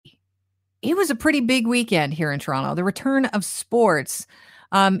It was a pretty big weekend here in Toronto. The return of sports.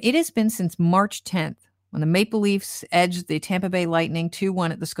 It has been since March 10th when the Maple Leafs edged the Tampa Bay Lightning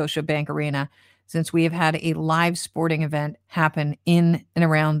 2-1 at the Scotiabank Arena since we have had a live sporting event happen in and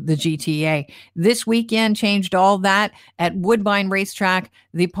around the GTA. This weekend changed all that at Woodbine Racetrack.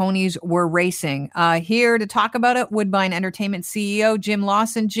 The ponies were racing. Here to talk about it, Woodbine Entertainment CEO Jim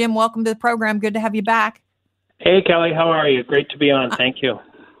Lawson. Jim, welcome to the program. Good to have you back. Hey, Kelly. How are you? Great to be on. Thank you.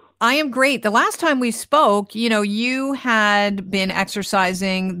 I am great. The last time we spoke, you had been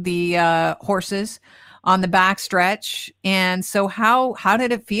exercising the horses on the backstretch. And so how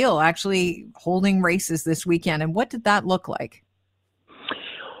did it feel actually holding races this weekend? And what did that look like?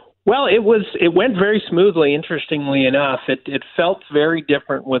 Well, it went very smoothly, interestingly enough. It felt very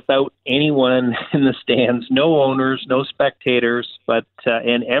different without anyone in the stands, no owners, no spectators, but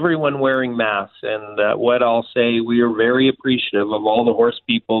and everyone wearing masks. And what I'll say, we are very appreciative of all the horse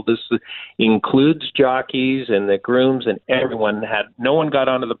people. This includes jockeys and the grooms, and no one got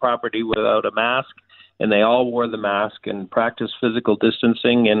onto the property without a mask, and they all wore the mask and practiced physical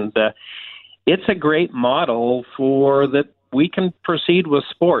distancing. And it's a great model for that. We can proceed with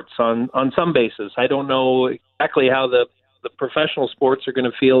sports on some basis. I don't know exactly how the professional sports are going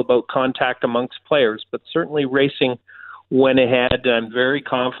to feel about contact amongst players, but certainly racing went ahead. I'm very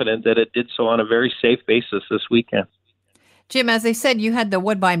confident that it did so on a very safe basis this weekend. Jim, as I said, you had the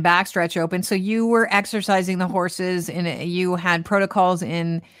Woodbine backstretch open, so you were exercising the horses and you had protocols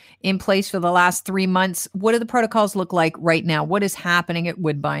in place for the last 3 months. What do the protocols look like right now? What is happening at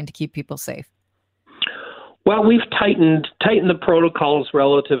Woodbine to keep people safe? Well, we've tightened the protocols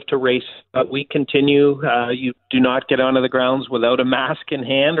relative to race. We continue. You do not get onto the grounds without a mask in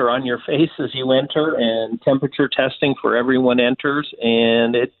hand or on your face as you enter, and temperature testing for everyone enters.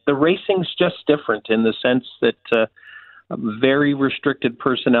 And the racing's just different in the sense that very restricted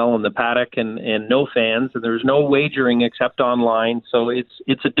personnel in the paddock and no fans, and there's no wagering except online. So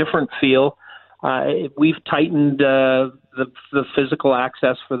it's a different feel. We've tightened the physical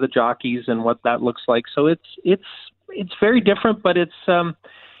access for the jockeys and what that looks like. So it's very different, but it's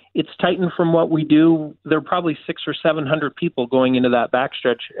tightened from what we do. There are probably 600 or 700 people going into that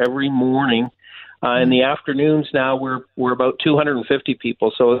backstretch every morning. In the afternoons now, we're about 250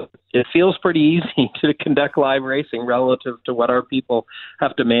 people. So it feels pretty easy to conduct live racing relative to what our people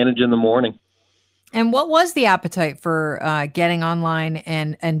have to manage in the morning. And what was the appetite for getting online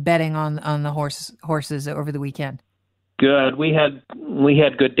and betting on the horses over the weekend? Good. We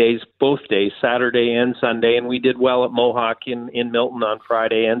had good days both days, Saturday and Sunday, and we did well at Mohawk in Milton on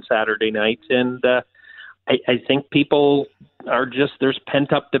Friday and Saturday night. And I think people are there's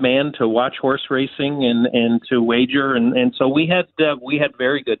pent up demand to watch horse racing and to wager, and so we had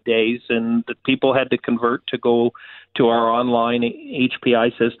very good days, and the people had to convert to go to our online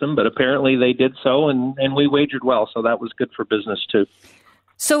HPI system, but apparently they did so, and we wagered well, so that was good for business too.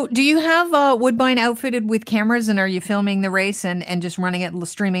 So do you have Woodbine outfitted with cameras, and are you filming the race and just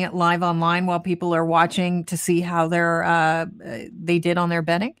streaming it live online while people are watching to see how they did on their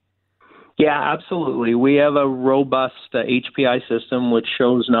betting? Yeah, absolutely. We have a robust HPI system which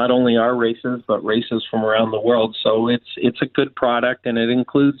shows not only our races but races from around the world. So it's a good product, and it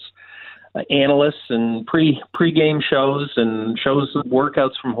includes analysts and pre-game shows and shows of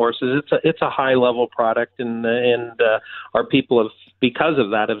workouts from horses. It's a high level product, and our people have, because of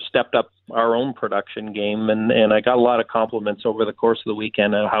that, have stepped up our own production game. And I got a lot of compliments over the course of the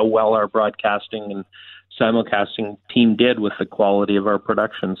weekend on how well our broadcasting and simulcasting team did with the quality of our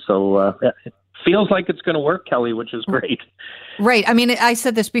production. So it feels like it's going to work, Kelly, which is great. Right. I mean, I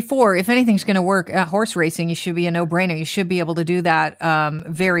said this before, if anything's going to work at horse racing, you should be a no-brainer. You should be able to do that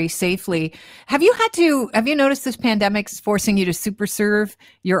very safely. Have you noticed this pandemic is forcing you to super serve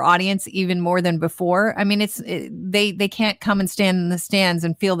your audience even more than before? I mean, they can't come and stand in the stands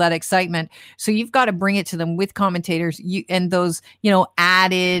and feel that excitement. So you've got to bring it to them with commentators and those,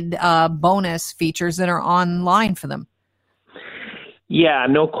 added bonus features that are online for them. Yeah,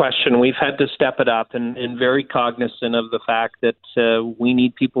 no question. We've had to step it up and very cognizant of the fact that we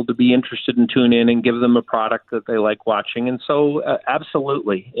need people to be interested and tune in and give them a product that they like watching. And so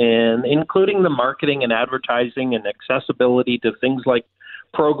absolutely. And including the marketing and advertising and accessibility to things like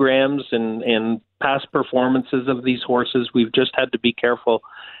programs and past performances of these horses, we've just had to be careful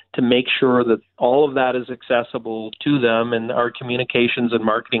to make sure that all of that is accessible to them. And our communications and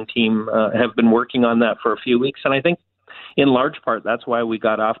marketing team have been working on that for a few weeks. And I think in large part, that's why we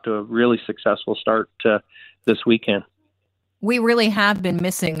got off to a really successful start this weekend. We really have been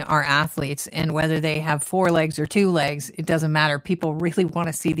missing our athletes, and whether they have 4 legs or 2 legs, it doesn't matter. People really want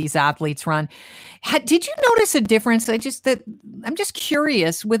to see these athletes run. Did you notice a difference? I'm just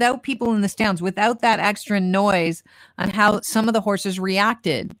curious, without people in the stands, without that extra noise, on how some of the horses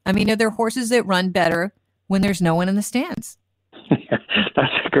reacted. I mean, are there horses that run better when there's no one in the stands?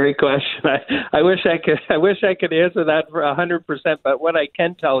 That's a great question. I wish I could answer that for 100%. But what I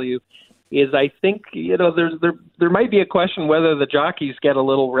can tell you is, I think there might be a question whether the jockeys get a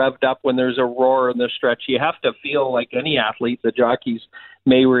little revved up when there's a roar in the stretch. You have to feel like any athlete. The jockeys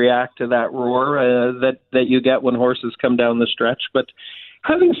may react to that roar that you get when horses come down the stretch. But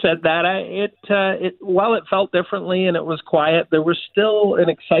having said that, while it felt differently and it was quiet, there was still an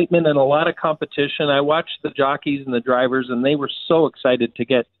excitement and a lot of competition. I watched the jockeys and the drivers, and they were so excited to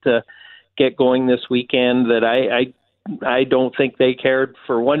get going this weekend that I don't think they cared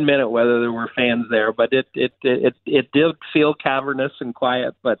for 1 minute whether there were fans there. But it did feel cavernous and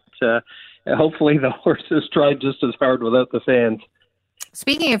quiet. But hopefully the horses tried just as hard without the fans.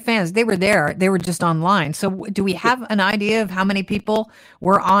 Speaking of fans, they were there. They were just online. So do we have an idea of how many people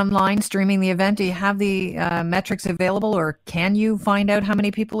were online streaming the event? Do you have the metrics available, or can you find out how many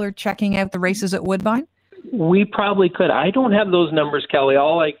people are checking out the races at Woodbine? We probably could. I don't have those numbers, Kelly.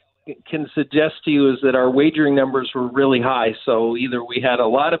 All I can suggest to you is that our wagering numbers were really high. So either we had a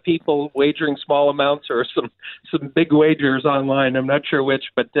lot of people wagering small amounts or some big wagers online. I'm not sure which,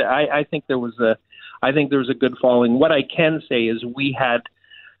 but I think there was a good following. What I can say is we had,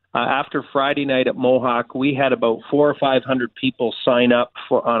 after Friday night at Mohawk, we had about 400 or 500 people sign up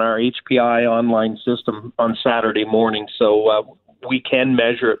on our HPI online system on Saturday morning. So we can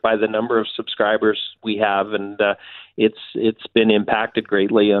measure it by the number of subscribers we have, and it's been impacted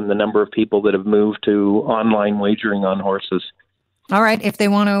greatly on the number of people that have moved to online wagering on horses. All right. If they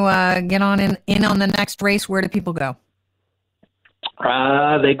want to get in on the next race, where do people go?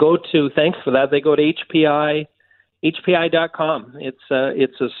 They go to, thanks for that, they go to HPI.com. It's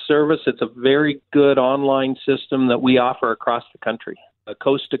a service. It's a very good online system that we offer across the country,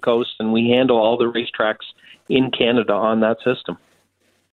 coast to coast, and we handle all the racetracks in Canada on that system.